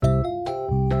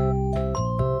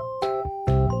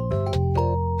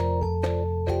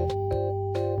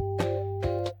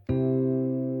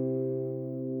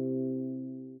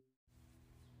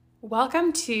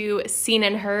Welcome to Seen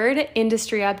and Heard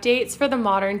Industry Updates for the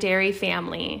Modern Dairy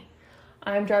Family.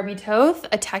 I'm Darby Toth,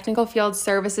 a technical field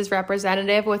services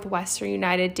representative with Western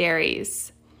United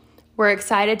Dairies. We're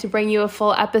excited to bring you a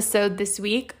full episode this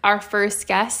week. Our first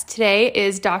guest today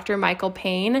is Dr. Michael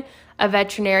Payne, a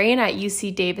veterinarian at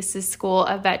UC Davis's School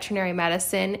of Veterinary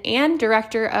Medicine and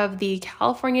director of the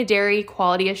California Dairy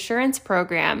Quality Assurance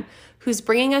Program, who's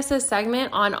bringing us a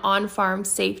segment on on-farm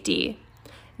safety.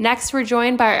 Next, we're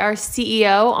joined by our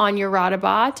CEO, Anya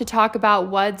Radaba, to talk about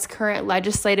WUD's current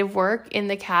legislative work in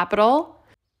the Capitol.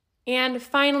 And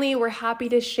finally, we're happy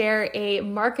to share a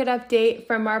market update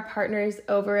from our partners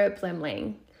over at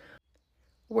Blimling.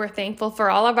 We're thankful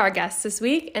for all of our guests this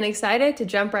week and excited to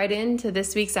jump right into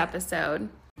this week's episode.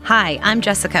 Hi, I'm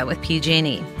Jessica with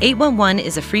PG&E. 811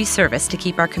 is a free service to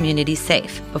keep our community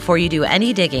safe. Before you do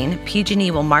any digging,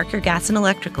 PG&E will mark your gas and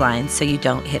electric lines so you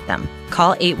don't hit them.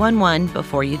 Call 811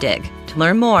 before you dig. To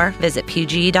learn more, visit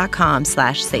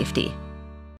pge.com/safety.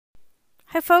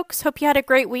 Hi folks, hope you had a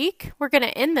great week. We're going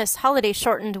to end this holiday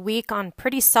shortened week on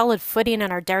pretty solid footing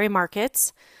in our dairy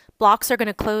markets. Blocks are going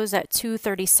to close at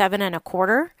 $237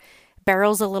 1/4.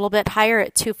 Barrels a little bit higher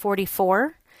at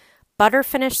 $244. Butter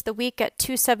finished the week at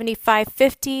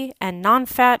 $275.50 and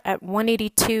non-fat at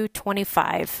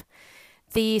 $182.25.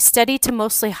 The steady to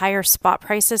mostly higher spot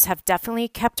prices have definitely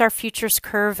kept our futures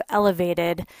curve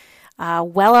elevated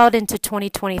well out into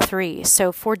 2023.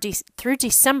 So through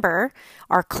December,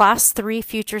 our Class 3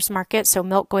 futures market, so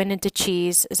milk going into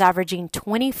cheese, is averaging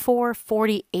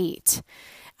 $24.48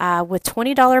 with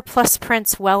 $20 plus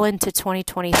prints well into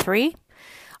 2023.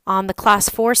 On the Class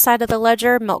 4 side of the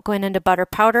ledger, milk going into butter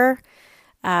powder,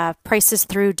 prices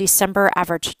through December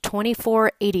average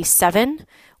 $24.87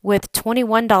 with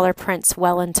 $21 prints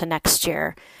well into next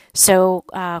year. So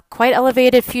quite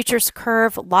elevated futures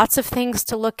curve, lots of things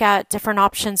to look at, different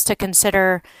options to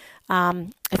consider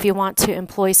if you want to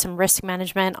employ some risk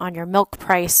management on your milk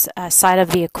price side of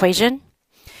the equation.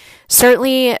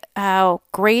 Certainly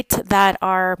great that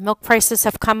our milk prices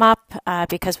have come up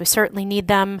because we certainly need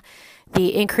them.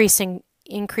 The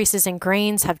increases in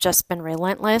grains have just been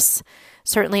relentless.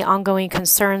 Certainly ongoing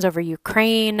concerns over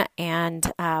Ukraine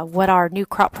and what our new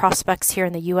crop prospects here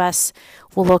in the U.S.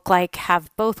 will look like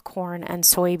have both corn and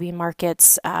soybean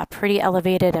markets pretty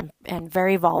elevated and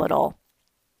very volatile.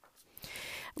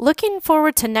 Looking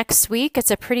forward to next week,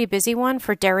 it's a pretty busy one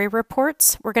for dairy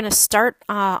reports. We're going to start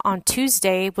on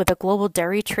Tuesday with a global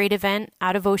dairy trade event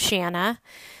out of Oceania.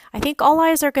 I think all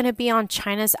eyes are going to be on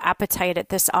China's appetite at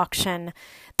this auction.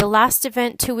 The last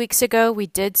event 2 weeks ago, we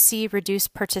did see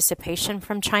reduced participation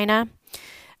from China.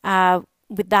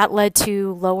 That led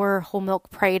to lower whole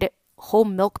milk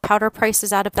powder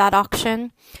prices out of that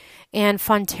auction. And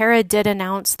Fonterra did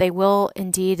announce they will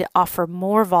indeed offer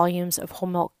more volumes of whole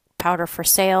milk powder for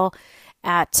sale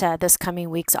at this coming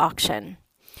week's auction.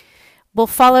 We'll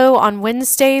follow on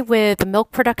Wednesday with the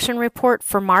milk production report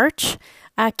for March.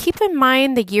 Keep in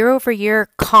mind the year-over-year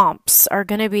comps are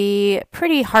going to be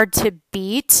pretty hard to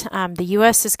beat. The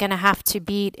U.S. is going to have to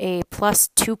beat a plus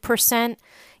 2%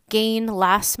 gain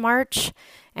last March,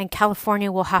 and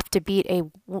California will have to beat a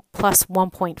plus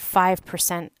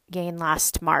 1.5% gain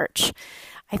last March.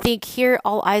 I think here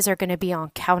all eyes are going to be on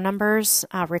cow numbers.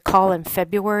 Recall in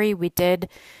February we did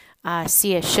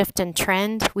see a shift in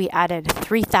trend. We added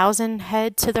 3,000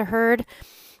 head to the herd,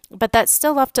 but that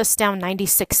still left us down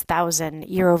 96,000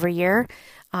 year over year.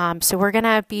 So we're going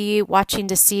to be watching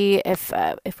to see if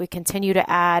we continue to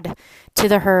add to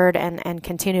the herd and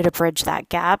continue to bridge that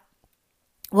gap.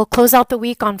 We'll close out the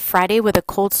week on Friday with a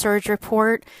cold storage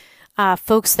report.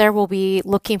 Folks there will be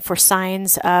looking for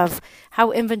signs of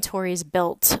how inventory is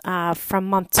built from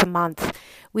month to month.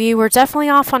 We were definitely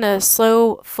off on a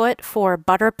slow foot for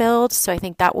butter build, so I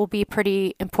think that will be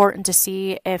pretty important to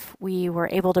see if we were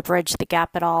able to bridge the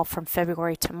gap at all from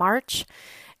February to March,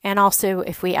 and also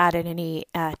if we added any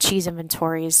cheese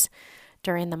inventories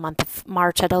during the month of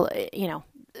March at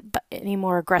any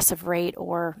more aggressive rate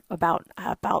or about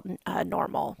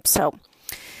normal. So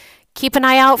keep an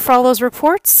eye out for all those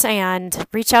reports and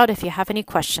reach out if you have any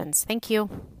questions. Thank you.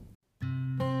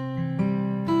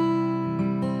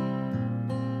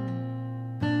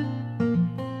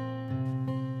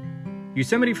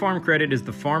 Yosemite Farm Credit is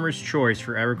the farmer's choice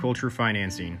for agriculture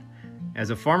financing. As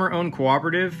a farmer-owned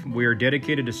cooperative, we are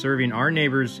dedicated to serving our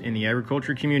neighbors in the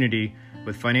agriculture community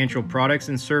with financial products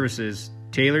and services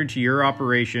tailored to your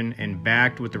operation and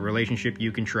backed with a relationship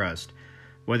you can trust.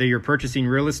 Whether you're purchasing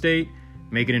real estate,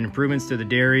 making improvements to the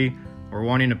dairy, or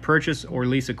wanting to purchase or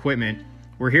lease equipment,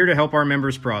 we're here to help our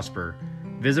members prosper.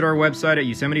 Visit our website at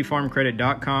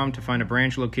YosemiteFarmCredit.com to find a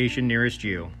branch location nearest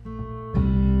you.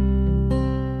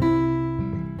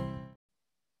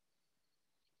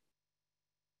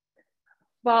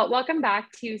 Well, welcome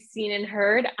back to Seen and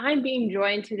Heard. I'm being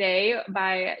joined today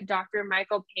by Dr.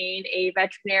 Michael Payne, a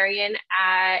veterinarian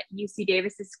at UC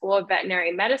Davis's School of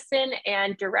Veterinary Medicine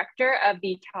and director of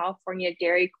the California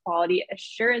Dairy Quality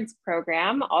Assurance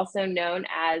Program, also known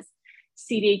as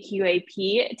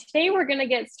CDQAP. Today, we're going to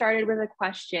get started with a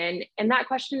question, and that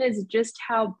question is just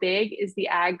how big is the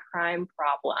ag crime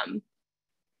problem?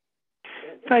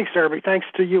 Thanks, Darby. Thanks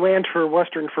to you and for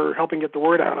Western for helping get the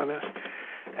word out on this.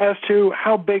 As to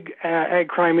how big ag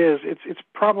crime is, it's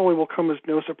probably will come as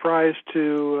no surprise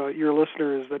to your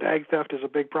listeners that ag theft is a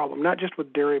big problem, not just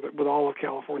with dairy, but with all of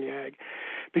California ag.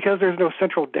 Because there's no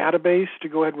central database to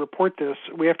go ahead and report this,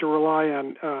 we have to rely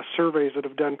on surveys that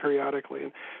have done periodically.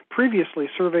 And previously,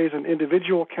 surveys in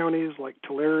individual counties like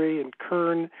Tulare and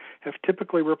Kern have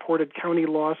typically reported county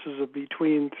losses of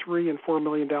between $3 and $4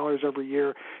 million every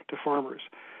year to farmers.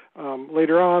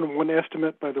 Later on, one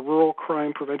estimate by the Rural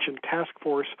Crime Prevention Task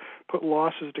Force put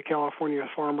losses to California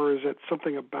farmers at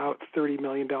something about $30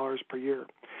 million per year.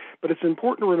 But it's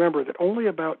important to remember that only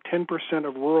about 10%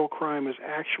 of rural crime is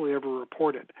actually ever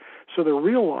reported. So the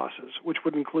real losses, which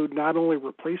would include not only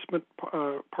replacement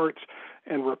parts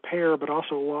and repair, but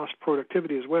also lost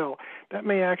productivity as well, that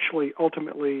may actually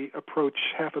ultimately approach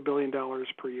 $500 million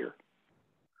per year.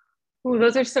 Ooh,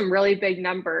 those are some really big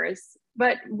numbers.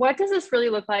 But what does this really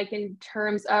look like in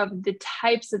terms of the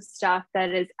types of stuff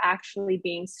that is actually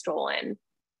being stolen?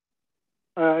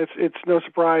 It's no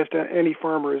surprise to any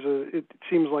farmers. It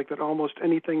seems like that almost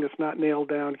anything that's not nailed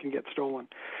down can get stolen.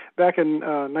 Back in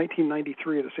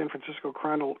 1993, the San Francisco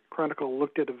Chronicle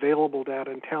looked at available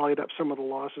data and tallied up some of the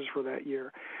losses for that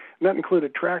year. And that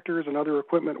included tractors and other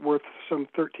equipment worth some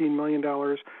 $13 million,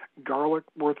 garlic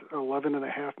worth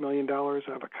 $11.5 million,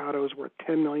 avocados worth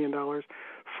 $10 million,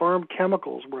 farm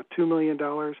chemicals worth $2 million,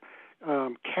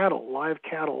 live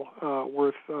cattle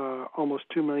worth almost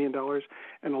 $2 million,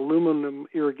 and aluminum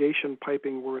irrigation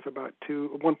piping worth about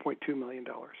 $1.2 million.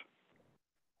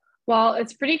 Well,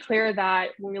 it's pretty clear that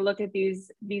when we look at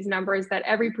these numbers, that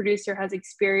every producer has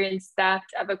experienced theft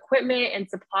of equipment and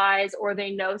supplies, or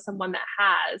they know someone that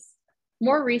has.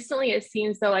 More recently, it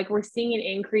seems though like we're seeing an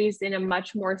increase in a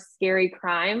much more scary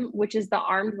crime, which is the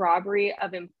armed robbery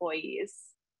of employees.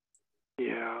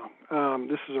 Yeah,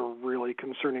 this is a really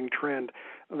concerning trend,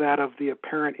 that of the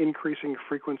apparent increasing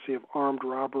frequency of armed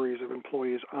robberies of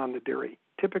employees on the dairy,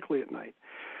 typically at night.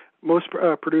 Most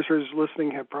producers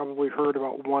listening have probably heard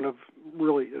about one of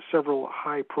really several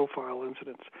high-profile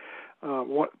incidents.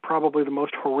 Probably the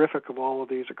most horrific of all of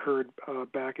these occurred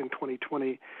back in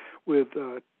 2020 with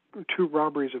two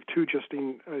robberies of two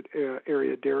Justine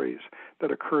area dairies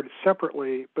that occurred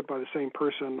separately but by the same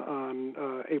person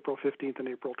on April 15th and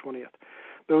April 20th.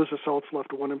 Those assaults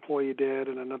left one employee dead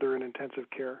and another in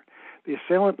intensive care. The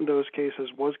assailant in those cases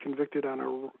was convicted on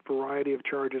a variety of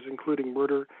charges, including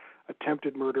murder,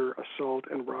 attempted murder, assault,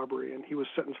 and robbery, and he was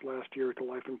sentenced last year to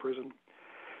life in prison.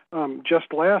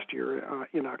 Just last year,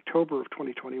 in October of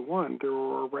 2021, there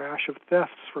were a rash of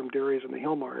thefts from dairies in the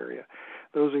Hilmar area.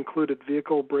 Those included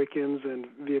vehicle break-ins and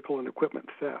vehicle and equipment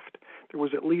theft. There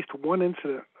was at least one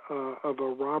incident of a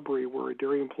robbery where a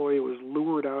dairy employee was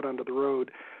lured out onto the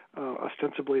road,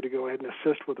 ostensibly to go ahead and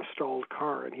assist with a stalled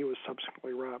car, and he was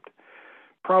subsequently robbed.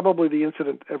 Probably the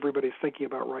incident everybody's thinking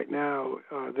about right now,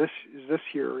 this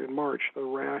year in March, the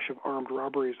rash of armed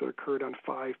robberies that occurred on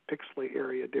 5 Pixley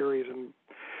area dairies, and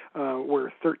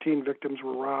where 13 victims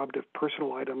were robbed of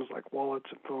personal items like wallets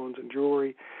and phones and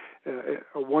jewelry.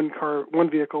 One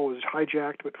vehicle was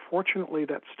hijacked, but fortunately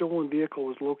that stolen vehicle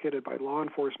was located by law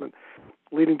enforcement,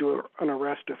 leading to an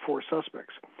arrest of 4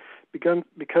 suspects.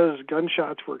 Because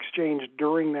gunshots were exchanged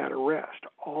during that arrest,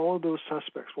 all of those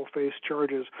suspects will face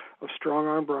charges of strong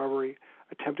armed robbery,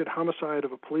 attempted homicide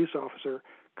of a police officer,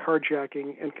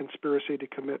 carjacking, and conspiracy to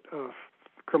commit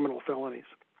criminal felonies.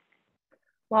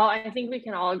 Well, I think we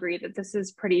can all agree that this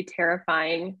is pretty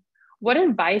terrifying. What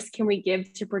advice can we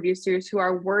give to producers who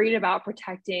are worried about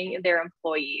protecting their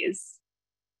employees?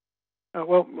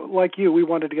 Well, like you, we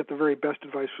wanted to get the very best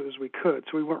advice as we could,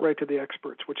 so we went right to the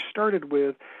experts, which started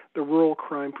with the Rural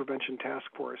Crime Prevention Task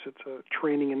Force. It's a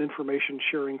training and information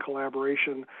sharing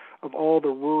collaboration of all the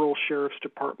rural sheriff's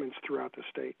departments throughout the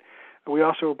state. We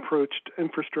also approached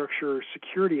infrastructure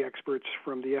security experts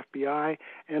from the FBI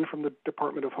and from the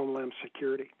Department of Homeland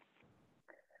Security.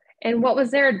 And what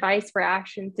was their advice for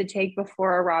actions to take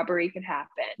before a robbery could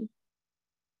happen?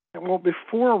 Well,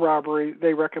 before a robbery,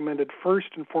 they recommended first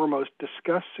and foremost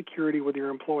discuss security with your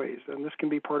employees, and this can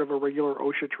be part of a regular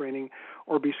OSHA training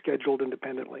or be scheduled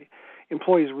independently.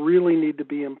 Employees really need to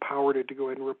be empowered to go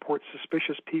ahead and report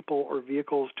suspicious people or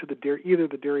vehicles to either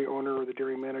the dairy owner or the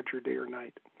dairy manager day or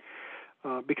night.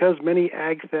 Because many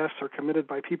ag thefts are committed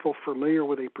by people familiar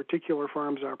with a particular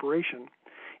farm's operation,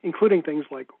 including things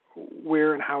like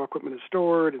where and how equipment is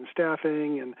stored and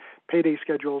staffing and payday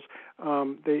schedules,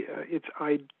 it's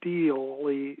ideal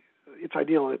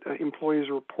that employees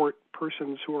report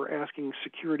persons who are asking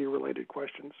security-related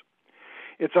questions.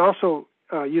 It's also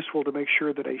useful to make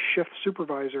sure that a shift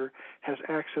supervisor has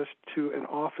access to an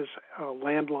office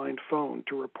landline phone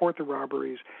to report the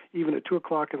robberies, even at 2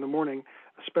 o'clock in the morning,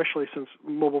 especially since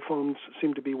mobile phones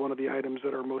seem to be one of the items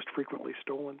that are most frequently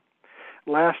stolen.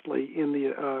 Lastly, in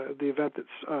the event that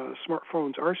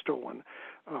smartphones are stolen,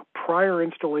 prior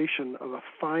installation of a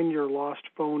Find Your Lost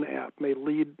Phone app may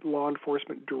lead law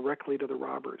enforcement directly to the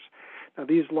robbers. Now,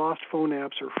 these lost phone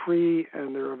apps are free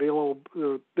and they're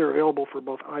available for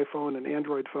both iPhone and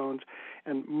Android phones,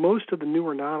 and most of the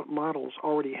newer models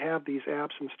already have these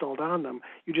apps installed on them.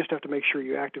 You just have to make sure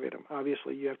you activate them.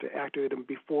 Obviously, you have to activate them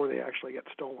before they actually get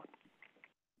stolen.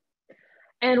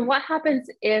 And what happens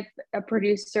if a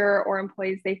producer or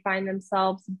employees, they find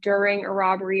themselves during a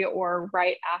robbery or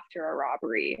right after a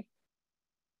robbery?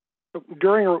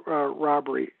 During a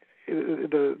robbery,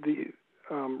 the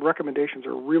recommendations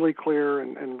are really clear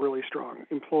and really strong.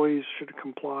 Employees should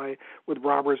comply with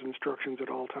robbers' instructions at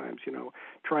all times.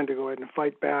 Trying to go ahead and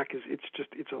fight back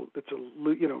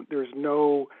there's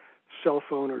no cell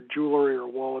phone or jewelry or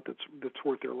wallet that's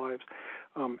worth their lives.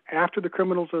 After the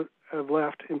criminals have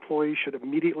left, employees should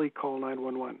immediately call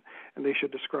 911, and they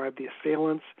should describe the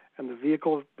assailants and the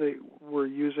vehicle they were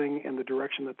using and the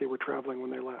direction that they were traveling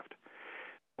when they left.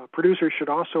 Producers should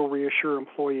also reassure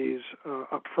employees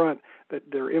up front that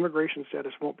their immigration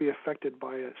status won't be affected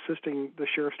by assisting the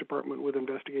Sheriff's Department with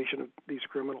investigation of these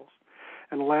criminals.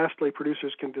 And lastly,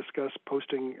 producers can discuss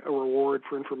posting a reward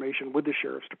for information with the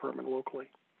Sheriff's Department locally.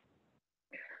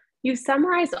 You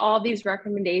summarized all these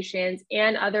recommendations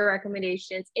and other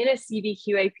recommendations in a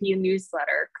CDQAP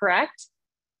newsletter, correct?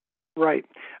 Right.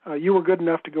 You were good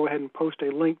enough to go ahead and post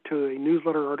a link to a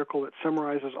newsletter article that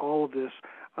summarizes all of this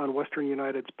on Western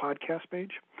United's podcast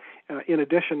page. In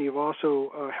addition, you've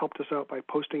also helped us out by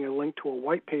posting a link to a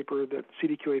white paper that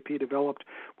CDQAP developed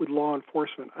with law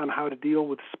enforcement on how to deal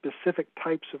with specific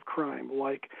types of crime,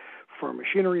 like farm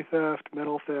machinery theft,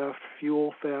 metal theft,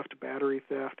 fuel theft, battery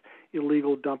theft,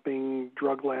 illegal dumping,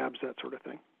 drug labs, that sort of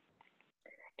thing.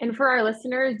 And for our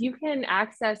listeners, you can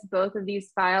access both of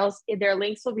these files. Their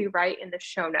links will be right in the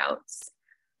show notes.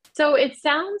 So it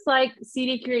sounds like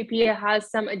CDQAP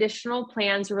has some additional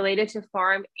plans related to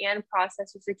farm and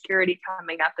processor security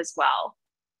coming up as well.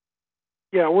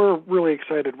 Yeah, we're really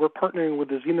excited. We're partnering with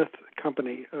the Zenith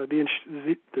Company, the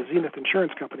Zenith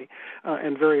Insurance Company,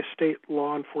 and various state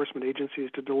law enforcement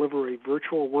agencies to deliver a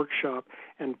virtual workshop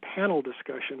and panel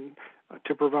discussion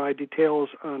to provide details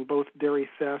on both dairy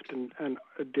theft and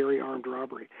dairy armed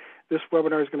robbery. This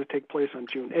webinar is going to take place on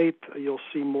June 8th. You'll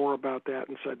see more about that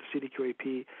inside the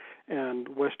CDQAP and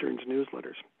Western's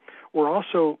newsletters. We're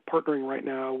also partnering right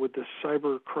now with the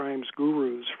cyber crimes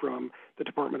gurus from the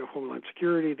Department of Homeland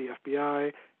Security, the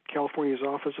FBI, California's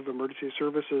Office of Emergency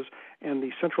Services, and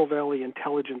the Central Valley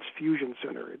Intelligence Fusion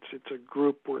Center. It's a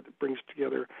group where it brings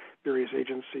together various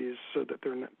agencies so that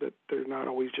they're not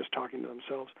always just talking to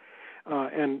themselves.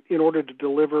 And in order to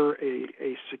deliver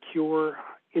a secure,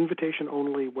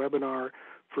 invitation-only webinar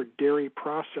for dairy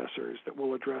processors that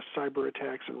will address cyber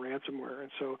attacks and ransomware.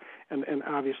 And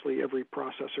obviously every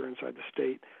processor inside the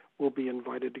state will be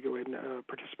invited to go ahead and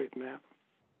participate in that.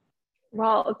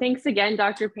 Well, thanks again,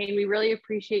 Dr. Payne. We really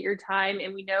appreciate your time.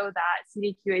 And we know that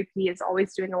CDQAP is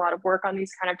always doing a lot of work on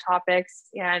these kind of topics.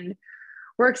 And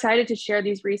we're excited to share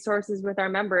these resources with our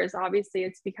members. Obviously,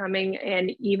 it's becoming an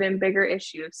even bigger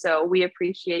issue. So we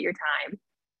appreciate your time.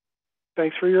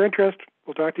 Thanks for your interest.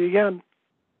 We'll talk to you again.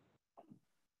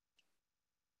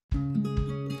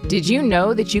 Did you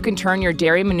know that you can turn your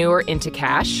dairy manure into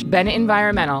cash? Bennett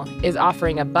Environmental is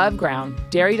offering above-ground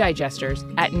dairy digesters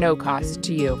at no cost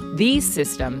to you. These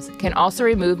systems can also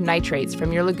remove nitrates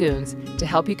from your lagoons to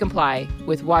help you comply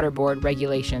with water board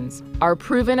regulations. Our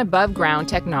proven above-ground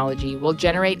technology will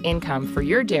generate income for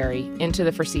your dairy into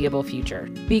the foreseeable future.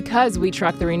 Because we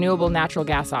truck the renewable natural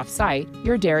gas off-site,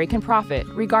 your dairy can profit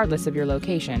regardless of your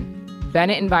location.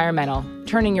 Bennett Environmental,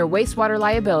 turning your wastewater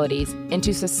liabilities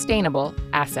into sustainable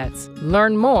assets.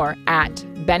 Learn more at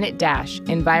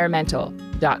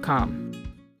bennett-environmental.com.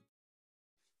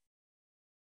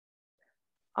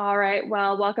 All right,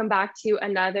 well, welcome back to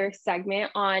another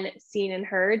segment on Seen and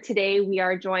Heard. Today, we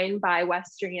are joined by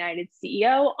Western United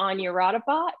CEO, Anya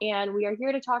Radaba, and we are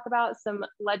here to talk about some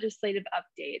legislative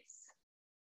updates.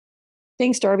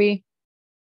 Thanks, Darby.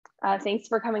 Thanks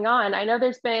for coming on. I know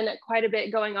there's been quite a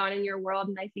bit going on in your world,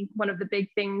 and I think one of the big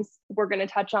things we're going to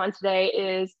touch on today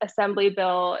is Assembly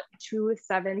Bill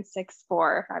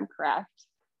 2764, if I'm correct.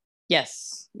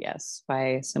 Yes,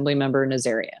 by Assemblymember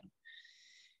Nazarian.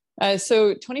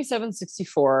 So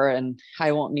 2764, and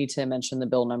I won't need to mention the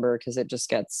bill number because it just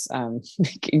gets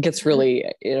it gets really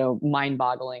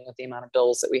mind-boggling with the amount of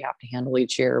bills that we have to handle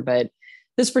each year. But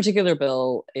this particular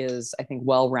bill is, I think,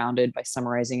 well-rounded by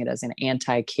summarizing it as an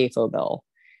anti-CAFO bill.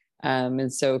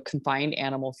 And so confined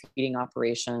animal feeding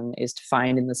operation is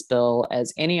defined in this bill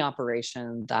as any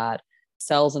operation that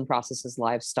sells and processes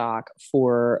livestock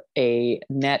for a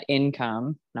net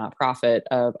income, not profit,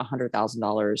 of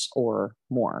 $100,000 or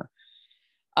more,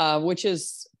 which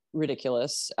is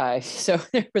ridiculous. So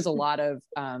there was a lot of,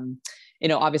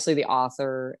 obviously the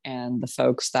author and the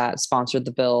folks that sponsored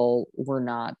the bill were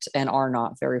not and are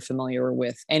not very familiar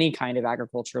with any kind of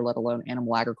agriculture, let alone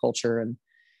animal agriculture.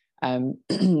 And,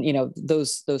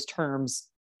 those terms,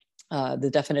 the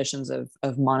definitions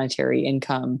of monetary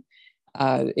income,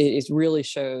 it really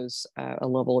shows a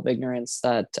level of ignorance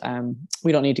that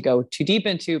we don't need to go too deep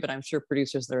into, but I'm sure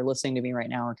producers that are listening to me right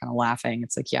now are kind of laughing.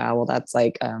 It's like, yeah, well, that's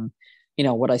like,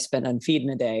 what I spend on feed in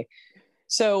a day.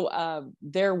 So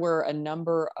there were a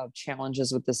number of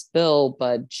challenges with this bill,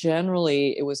 but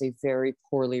generally it was a very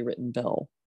poorly written bill.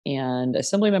 And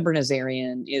Assemblymember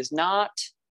Nazarian is not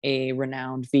a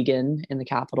renowned vegan in the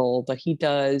Capitol, but he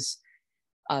does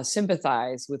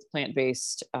sympathize with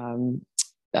plant-based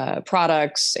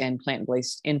products and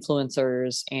plant-based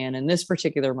influencers. And in this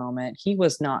particular moment, he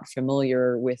was not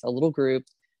familiar with a little group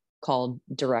called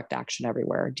Direct Action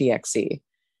Everywhere, DXE.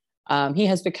 He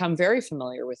has become very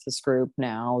familiar with this group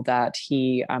now that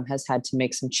he has had to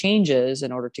make some changes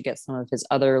in order to get some of his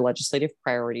other legislative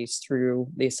priorities through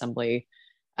the Assembly.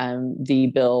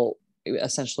 The bill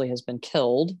essentially has been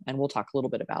killed, and we'll talk a little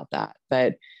bit about that.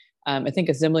 But I think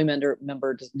Assemblymember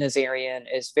Nazarian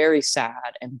is very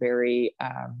sad and very,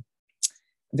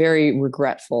 very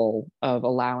regretful of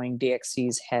allowing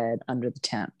DXE's head under the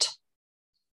tent.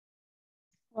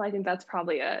 Well, I think that's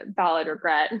probably a valid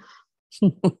regret.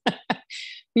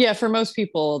 Yeah, for most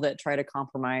people that try to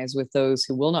compromise with those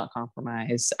who will not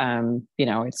compromise,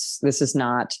 there's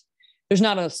not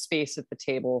a space at the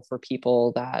table for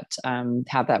people that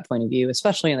have that point of view,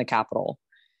 especially in the Capitol.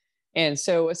 And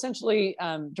so essentially,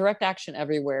 Direct Action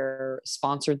Everywhere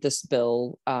sponsored this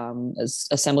bill. As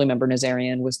Assemblymember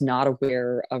Nazarian was not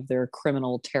aware of their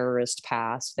criminal terrorist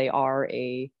past. They are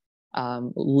a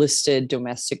listed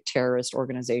domestic terrorist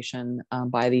organization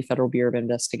by the Federal Bureau of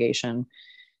Investigation.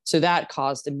 So that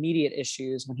caused immediate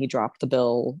issues when he dropped the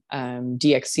bill.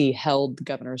 DXE held the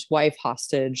governor's wife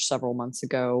hostage several months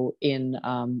ago in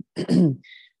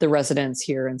the residence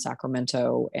here in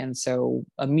Sacramento. And so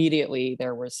immediately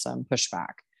there was some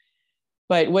pushback.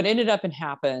 But what ended up and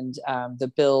happened,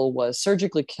 the bill was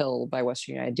surgically killed by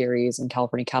Western United Dairies and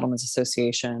California Cattlemen's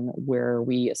Association, where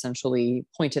we essentially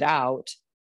pointed out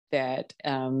that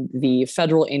the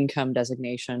federal income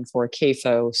designation for a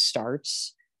CAFO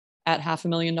starts at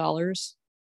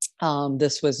 $500,000.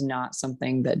 This was not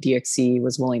something that DXE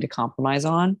was willing to compromise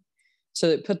on. So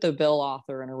it put the bill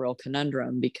author in a real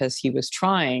conundrum because he was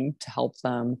trying to help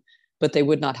them, but they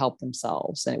would not help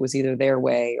themselves. And it was either their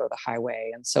way or the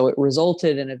highway. And so it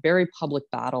resulted in a very public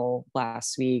battle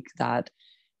last week that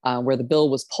where the bill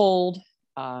was pulled.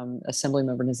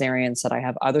 Assemblymember Nazarian said, I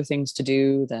have other things to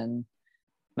do than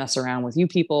mess around with you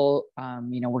people.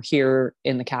 We're here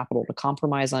in the Capitol to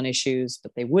compromise on issues,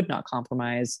 but they would not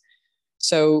compromise.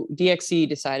 So DXE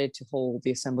decided to hold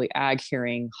the Assembly Ag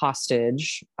hearing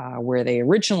hostage, where they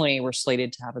originally were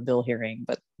slated to have a bill hearing,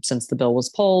 but since the bill was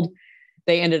pulled,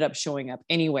 they ended up showing up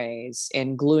anyways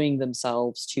and gluing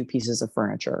themselves to pieces of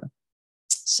furniture.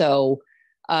 So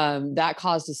that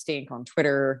caused a stink on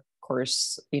Twitter. Of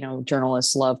course,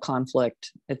 journalists love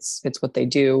conflict. It's what they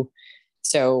do.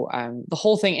 So the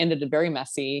whole thing ended very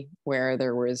messy, where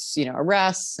there was,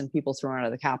 arrests and people thrown out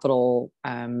of the Capitol,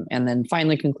 and then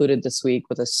finally concluded this week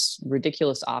with a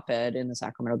ridiculous op-ed in the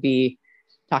Sacramento Bee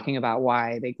talking about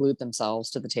why they glued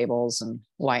themselves to the tables and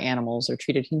why animals are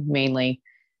treated humanely.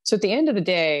 So at the end of the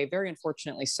day, very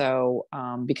unfortunately so,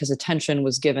 because attention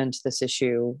was given to this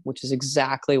issue, which is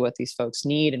exactly what these folks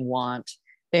need and want.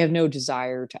 They have no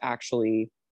desire to actually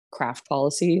craft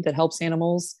policy that helps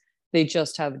animals. They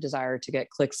just have a desire to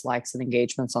get clicks, likes, and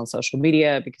engagements on social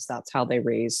media because that's how they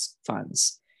raise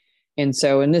funds. And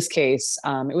so in this case,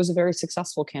 it was a very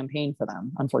successful campaign for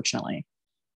them, unfortunately.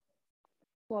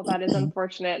 Well, that is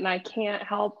unfortunate. And I can't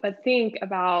help but think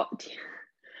about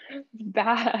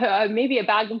maybe a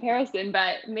bad comparison,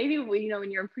 but maybe when you're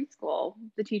in preschool,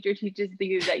 the teacher teaches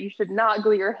you that you should not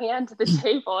glue your hand to the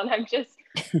table, and I'm just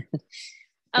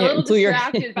a little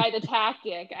distracted by the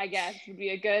tactic, I guess would be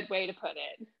a good way to put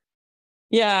it.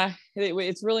 Yeah,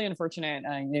 it's really unfortunate.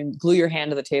 Glue your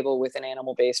hand to the table with an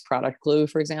animal-based product glue,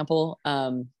 for example.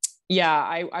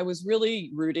 Yeah, I was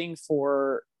really rooting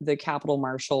for the Capitol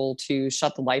Marshal to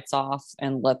shut the lights off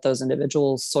and let those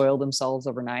individuals soil themselves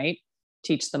overnight,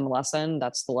 teach them a lesson.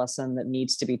 That's the lesson that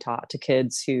needs to be taught to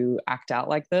kids who act out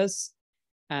like this.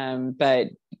 But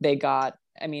they got,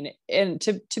 and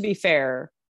to be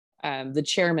fair, the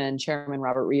chairman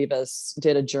Robert Rivas,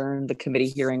 did adjourn the committee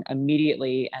hearing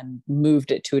immediately and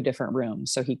moved it to a different room.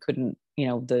 So he couldn't,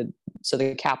 so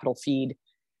the Capitol feed,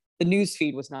 the news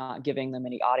feed was not giving them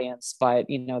any audience, but,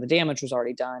 the damage was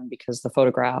already done because the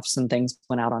photographs and things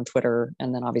went out on Twitter.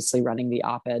 And then obviously running the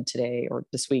op-ed today or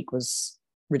this week was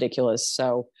ridiculous.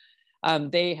 So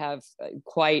they have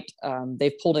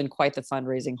they've pulled in quite the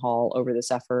fundraising haul over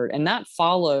this effort. And that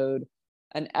followed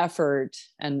an effort,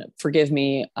 and forgive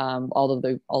me, all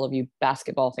of you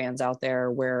basketball fans out there,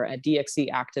 where a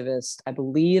DXC activist, I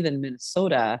believe in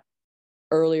Minnesota,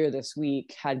 earlier this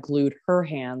week had glued her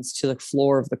hands to the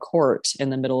floor of the court in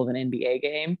the middle of an NBA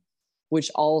game,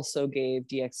 which also gave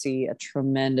DXC a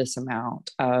tremendous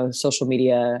amount of social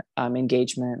media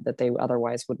engagement that they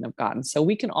otherwise wouldn't have gotten. So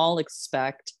we can all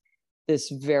expect this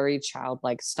very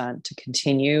childlike stunt to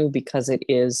continue because it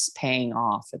is paying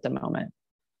off at the moment.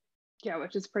 Yeah,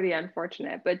 which is pretty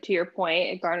unfortunate. But to your point,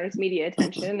 it garners media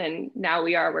attention, and now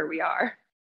we are where we are.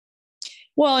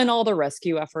 Well, and all the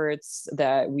rescue efforts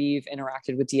that we've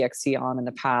interacted with DXC on in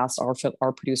the past,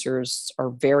 our producers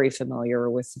are very familiar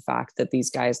with the fact that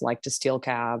these guys like to steal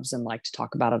cabs and like to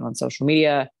talk about it on social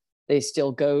media. They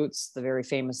steal goats, the very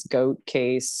famous goat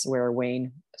case where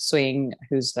Wayne Swing,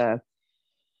 he's the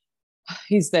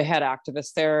head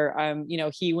activist there.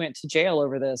 He went to jail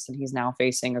over this, and he's now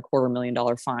facing a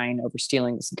 $250,000 fine over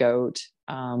stealing this goat.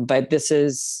 But this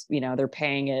is, they're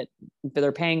paying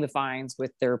the fines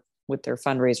with their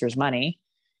fundraisers' money.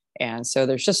 And so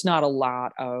there's just not a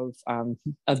lot of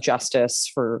justice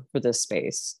for this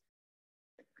space.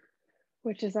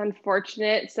 Which is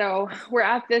unfortunate. So we're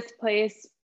at this place.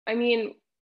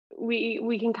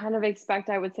 We can kind of expect,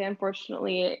 I would say,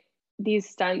 unfortunately, these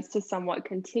stunts to somewhat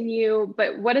continue,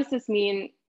 but what does this mean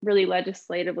really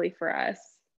legislatively for us?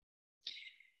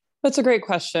 That's a great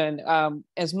question.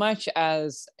 As much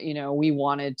as, we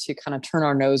wanted to kind of turn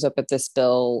our nose up at this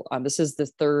bill, this is the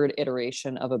third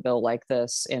iteration of a bill like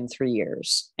this in 3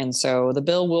 years. And so the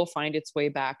bill will find its way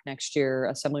back next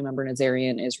year. Assemblymember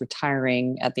Nazarian is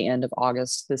retiring at the end of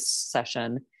August this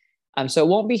session. So it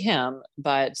won't be him,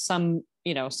 but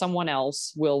someone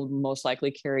else will most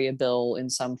likely carry a bill in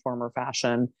some form or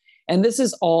fashion. And this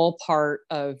is all part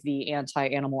of the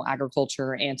anti-animal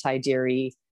agriculture,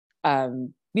 anti-dairy,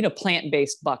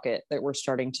 plant-based bucket that we're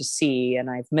starting to see. And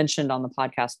I've mentioned on the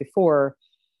podcast before,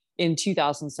 in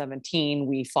 2017,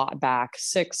 we fought back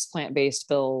 6 plant-based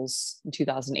bills. In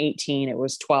 2018, it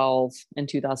was 12. In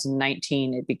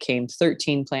 2019, it became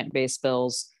 13 plant-based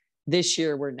bills. This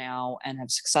year, we're now and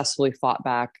have successfully fought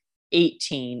back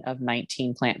 18 of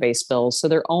 19 plant-based bills. So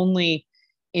they're only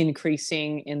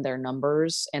increasing in their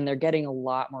numbers, and they're getting a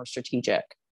lot more strategic.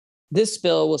 This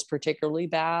bill was particularly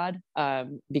bad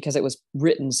because it was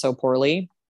written so poorly,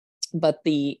 but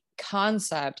the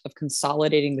concept of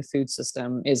consolidating the food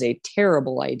system is a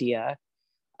terrible idea.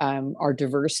 Our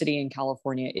diversity in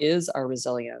California is our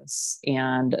resilience,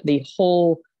 and the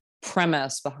whole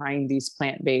premise behind these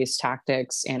plant-based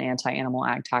tactics and anti-animal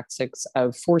ag tactics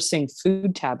of forcing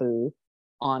food taboo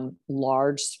on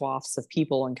large swaths of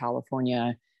people in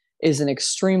California is an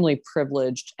extremely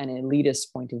privileged and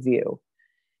elitist point of view.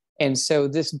 And so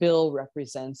this bill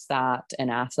represents that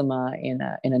anathema in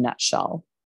a nutshell.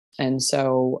 And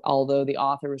so although the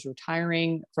author is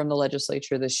retiring from the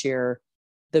legislature this year,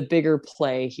 the bigger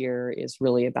play here is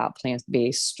really about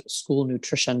plant-based school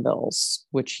nutrition bills,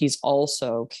 which he's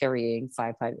also carrying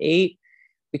 558.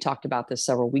 We talked about this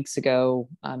several weeks ago.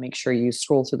 Make sure you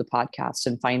scroll through the podcast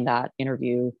and find that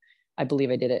interview. I believe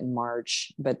I did it in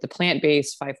March. But the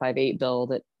plant-based 558 bill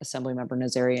that Assemblymember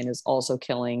Nazarian is also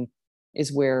killing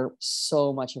is where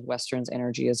so much of Western's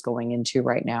energy is going into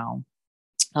right now.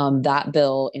 That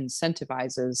bill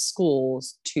incentivizes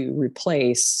schools to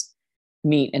replace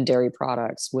meat and dairy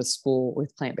products with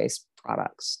plant-based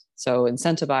products. So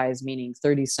incentivize meaning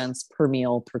 30 cents per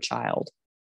meal per child.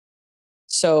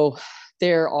 So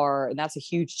and that's a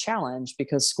huge challenge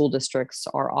because school districts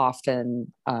are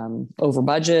often over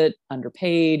budget,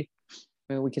 underpaid.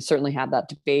 mean, we could certainly have that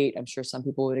debate. I'm sure some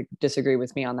people would disagree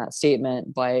with me on that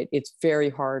statement, but it's very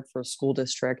hard for a school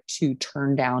district to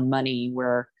turn down money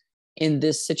where in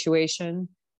this situation,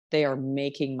 they are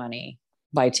making money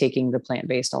by taking the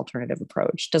plant-based alternative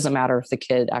approach. Doesn't matter if the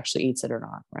kid actually eats it or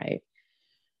not, right?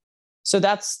 So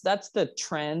that's the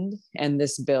trend. And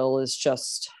this bill is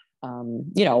just,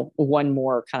 one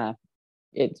more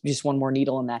just one more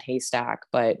needle in that haystack.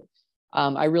 But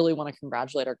I really want to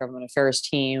congratulate our government affairs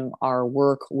team. Our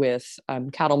work with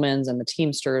cattlemen's and the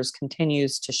Teamsters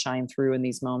continues to shine through in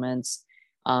these moments.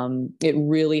 It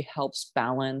really helps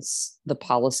balance the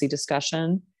policy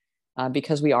discussion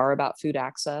because we are about food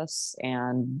access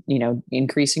and,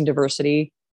 increasing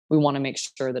diversity. We want to make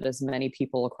sure that as many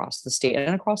people across the state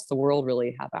and across the world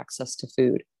really have access to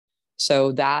food.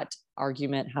 So that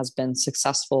argument has been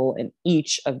successful in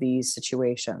each of these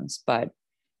situations. But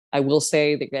I will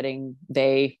say that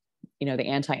the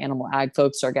anti-animal ag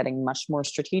folks are getting much more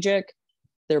strategic.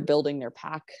 They're building their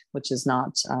pack, which is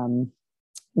not,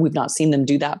 we've not seen them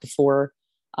do that before.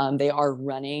 They are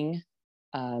running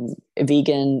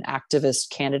vegan activist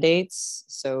candidates.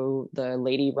 So the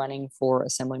lady running for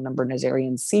Assemblymember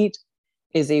Nazarian's seat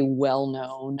is a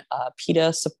well-known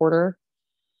PETA supporter,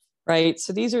 right?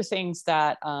 So these are things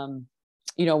that,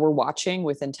 we're watching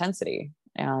with intensity.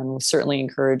 And we'll certainly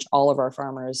encourage all of our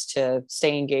farmers to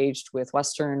stay engaged with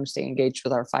Western, stay engaged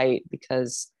with our fight,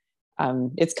 because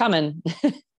it's coming.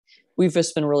 We've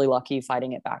just been really lucky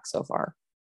fighting it back so far.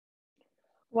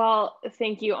 Well,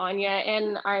 thank you, Anya.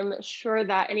 And I'm sure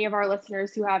that any of our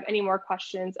listeners who have any more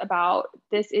questions about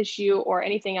this issue or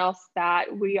anything else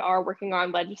that we are working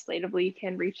on legislatively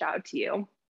can reach out to you.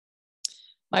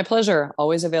 My pleasure.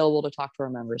 Always available to talk to our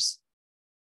members.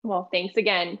 Well, thanks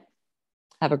again.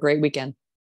 Have a great weekend.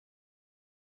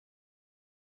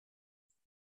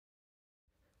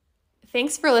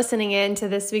 Thanks for listening in to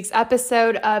this week's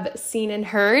episode of Seen and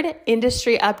Heard,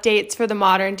 Industry Updates for the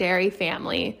Modern Dairy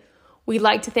Family. We'd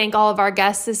like to thank all of our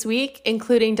guests this week,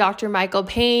 including Dr. Michael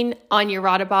Payne, Anya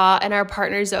Radabaugh, and our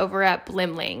partners over at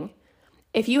Blimling.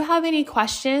 If you have any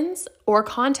questions or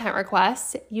content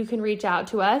requests, you can reach out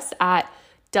to us at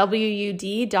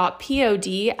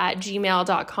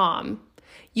wud.pod@gmail.com.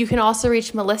 You can also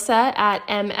reach Melissa at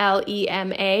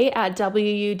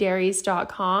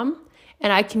mlema@wudairies.com.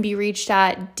 And I can be reached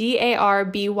at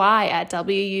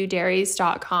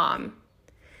darby@wudairies.com.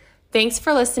 Thanks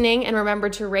for listening, and remember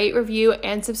to rate, review,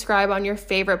 and subscribe on your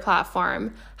favorite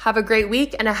platform. Have a great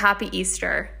week and a happy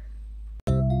Easter.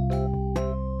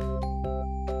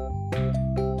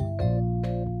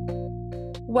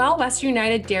 While Western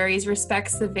United Dairies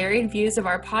respects the varied views of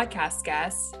our podcast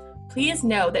guests, please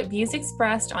know that views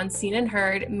expressed on Seen and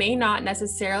Heard may not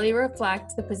necessarily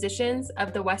reflect the positions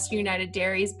of the Western United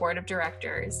Dairies Board of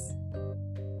Directors.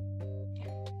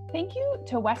 Thank you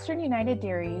to Western United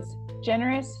Dairies'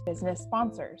 generous business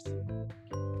sponsors: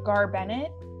 Gar Bennett,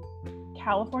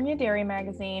 California Dairy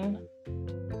Magazine,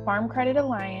 Farm Credit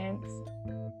Alliance,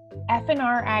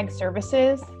 F&R Ag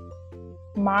Services,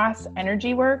 Moss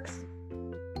Energy Works,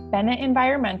 Bennett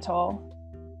Environmental,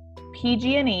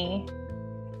 PG&E,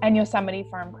 and Yosemite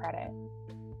Farm Credit.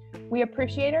 We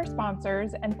appreciate our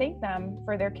sponsors and thank them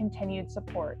for their continued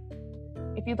support.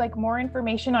 If you'd like more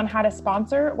information on how to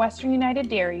sponsor Western United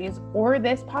Dairies or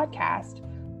this podcast,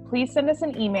 please send us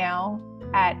an email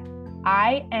at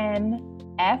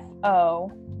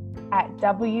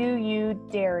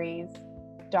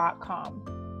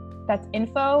info@wudairies.com. That's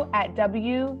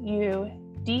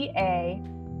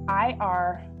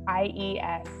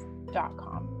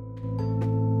info@wudairies.com.